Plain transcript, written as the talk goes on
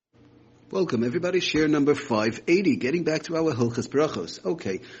Welcome, everybody. Share number 580. Getting back to our Hilchas Brachos.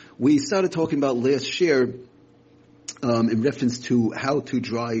 Okay, we started talking about last share in reference to how to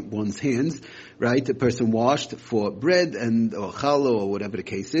dry one's hands, right? A person washed for bread or challah or whatever the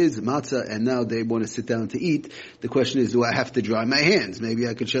case is, matzah, and now they want to sit down to eat. The question is, do I have to dry my hands? Maybe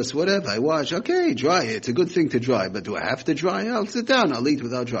I could just whatever. I wash. Okay, dry it. It's a good thing to dry, but do I have to dry? I'll sit down. I'll eat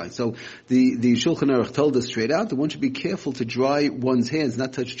without drying. So the Shulchan Aruch told us straight out that one should be careful to dry one's hands,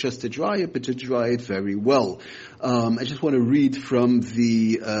 not just to dry it, but to dry it very well. I just want to read from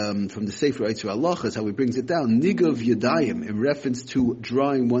the Sefer Eitzer Halachas how he brings it down. Nigav Yadayim, in reference to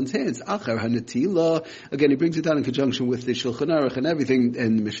drying one's hands. Achar hanatila. Again, he brings it down in conjunction with the Shulchan Aruch and everything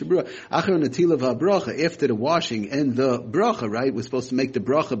and Mishnah Berurah. Achar hanatila v'bracha. After the washing and the bracha, right? We're supposed to make the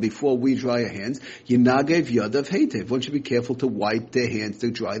bracha before we dry our hands. Yinagev yadav heitev. One should be careful to wipe their hands, to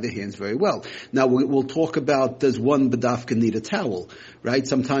dry their hands very well. Now we'll talk about, does one bedafka need a towel, right?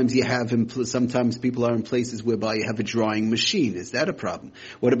 Sometimes sometimes people are in places whereby you have a drying machine. Is that a problem?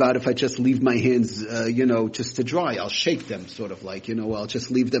 What about if I just leave my hands, just to dry? I'll shake them, sort of like, I'll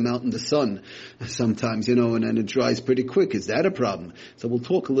just leave them out in the sun sometimes, and then it dries pretty quick. Is that a problem? So we'll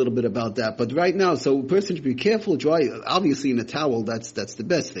talk a little bit about that. But right now, so a person should be careful, dry, obviously in a towel, that's the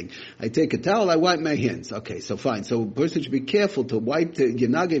best thing. I take a towel, I wipe my hands. Okay, so fine. So a person should be careful to wipe the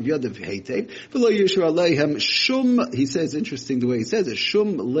Yinagev Yadav Heitev. V'lo yishur aleihem shum, he says, interesting the way he says it,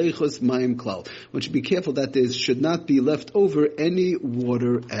 shum leichos mayim klal. One should be careful that there should not be left over any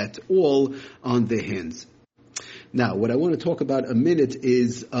water at all on the hands. Now, what I want to talk about a minute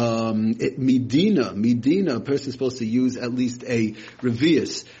is Medina. A person is supposed to use at least a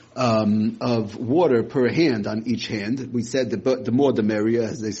revius of water per hand on each hand. We said the more the merrier,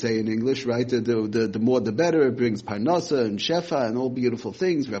 as they say in English, right? The more the better. It brings parnasa and shefa and all beautiful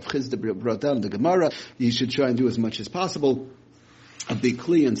things. Rav Chizda brought down the Gemara. You should try and do as much as possible. A big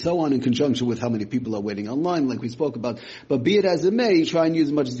kli and so on in conjunction with how many people are waiting online, like we spoke about. But be it as it may, try and use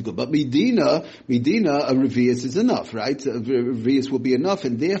as much as you could. But Medina, a revius is enough, right? A revius will be enough,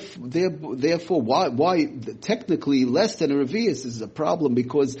 and therefore, why technically less than a revius is a problem,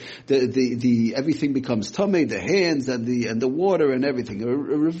 because the everything becomes tamei, the hands and the water and everything. A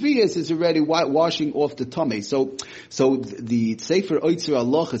revius is already washing off the tamei. So the Sefer Eitzer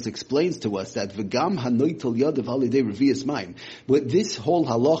Halachas explains to us that v'gam hanoitel yadav alidei revius mayim. This whole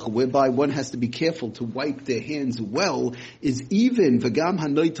halacha, whereby one has to be careful to wipe their hands well, is even v'gam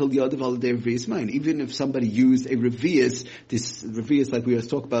hanoitel yadav alidei revius mayim. Even if somebody used a revius, this revius, like we always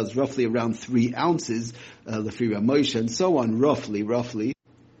talk about, is roughly around 3 ounces, Lefi Rav Moshe, and so on, roughly.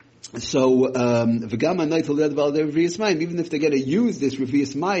 So, even if they're going to use this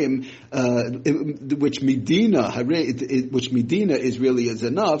revius mayim, which Medina is really is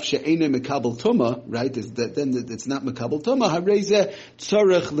enough, she'ene mekabel tuma, right? Then it's not mekabel tuma. Hareze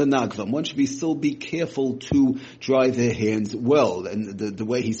tzarech lenagvam. One should still be careful to dry their hands well. And the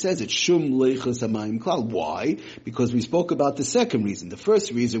way he says it, shum leichus hamayim klal. Why? Because we spoke about the second reason. The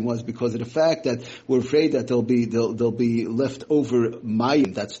first reason was because of the fact that we're afraid that there'll be left over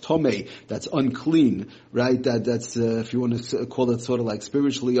mayim. That's tome, that's unclean, right? That's if you want to call it sort of like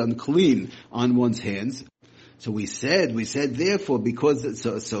spiritually unclean on one's hands. So we said therefore, because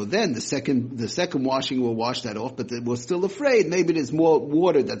so then the second washing will wash that off, but we're still afraid maybe there's more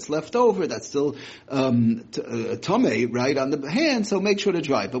water that's left over that's still tamei, right, on the hand, so make sure to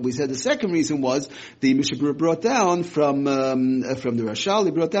dry. But we said the second reason was the Mishnah Berurah brought down from the Rashal, he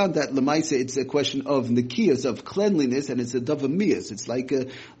brought down that lemaisa it's a question of nikiyas, of cleanliness, and it's a davamiyas. It's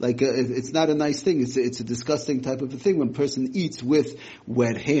it's not a nice thing. It's a disgusting type of a thing when a person eats with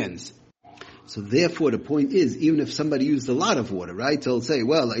wet hands. So therefore, the point is, even if somebody used a lot of water, right? They'll say,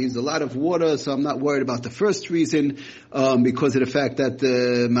 well, I used a lot of water, so I'm not worried about the first reason, because of the fact that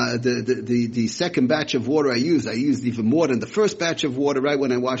the second batch of water I used even more than the first batch of water, right?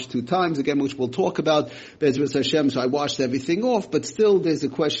 When I washed 2 times, again, which we'll talk about, Bezras Hashem, so I washed everything off, but still there's a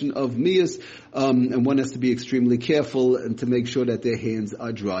question of miyas, and one has to be extremely careful and to make sure that their hands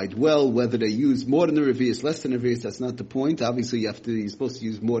are dried well, whether they use more than the revius, less than the revius, that's not the point. Obviously, you're supposed to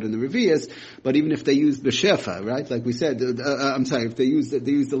use more than the revius. But even if they use b'shefa, right, like we said, if they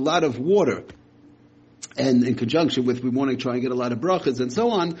used a lot of water, and in conjunction with we want to try and get a lot of brachas and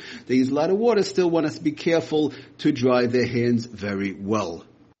so on, they use a lot of water, still one has to be careful to dry their hands very well.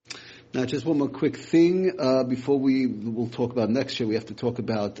 Now, just one more quick thing before we'll talk about next year. We have to talk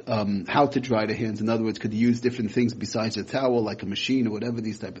about how to dry the hands. In other words, could you use different things besides a towel, like a machine or whatever,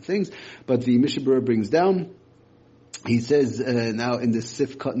 these type of things. But the Mishnah Berurah brings down He says now in the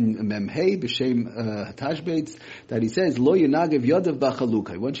Sif Katan Memhei b'Shem Tashbeitz that he says Lo Yinagev Yodav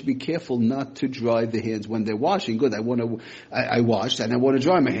B'Chalukai. One should be careful not to dry the hands when they're washing. Good, I washed and I want to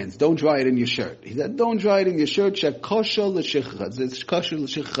dry my hands. Don't dry it in your shirt. He said, don't dry it in your shirt. Shekosha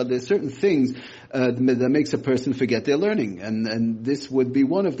l'shichcha. There's certain things that makes a person forget their learning, and this would be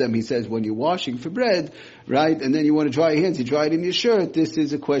one of them. He says when you're washing for bread, right, and then you want to dry your hands, you dry it in your shirt. This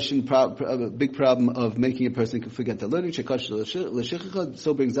is a a big problem of making a person forget their learning. So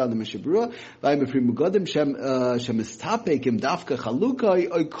brings down the Mishabura.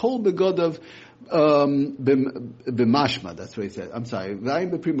 B'mashma, that's what he said. I'm sorry.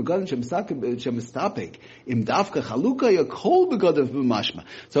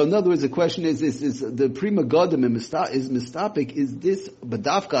 So in other words, the question is the prima godim is mistapik, is this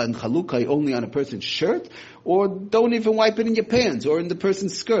b'dafka and chalukai only on a person's shirt? Or don't even wipe it in your pants, or in the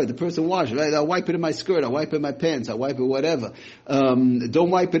person's skirt. The person washes, right? I'll wipe it in my skirt, I'll wipe it in my pants, I'll wipe it whatever.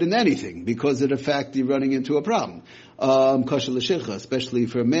 Don't wipe it in anything, because of the fact you're running into a problem. Kosher l'shichcha, especially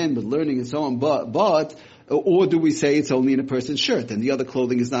for men with learning and so on, or do we say it's only in a person's shirt and the other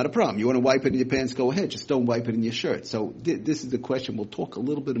clothing is not a problem? You want to wipe it in your pants, go ahead, just don't wipe it in your shirt. So this is the question. We'll talk a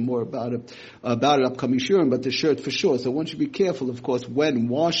little bit more about it upcoming shiurim, but the shirt for sure. So one should be careful, of course, when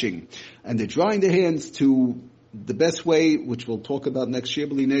washing and they're drying their hands to the best way, which we'll talk about next year,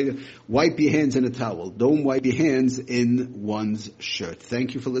 wipe your hands in a towel. Don't wipe your hands in one's shirt.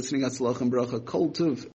 Thank you for listening. Atzlach and bracha. Kol tov.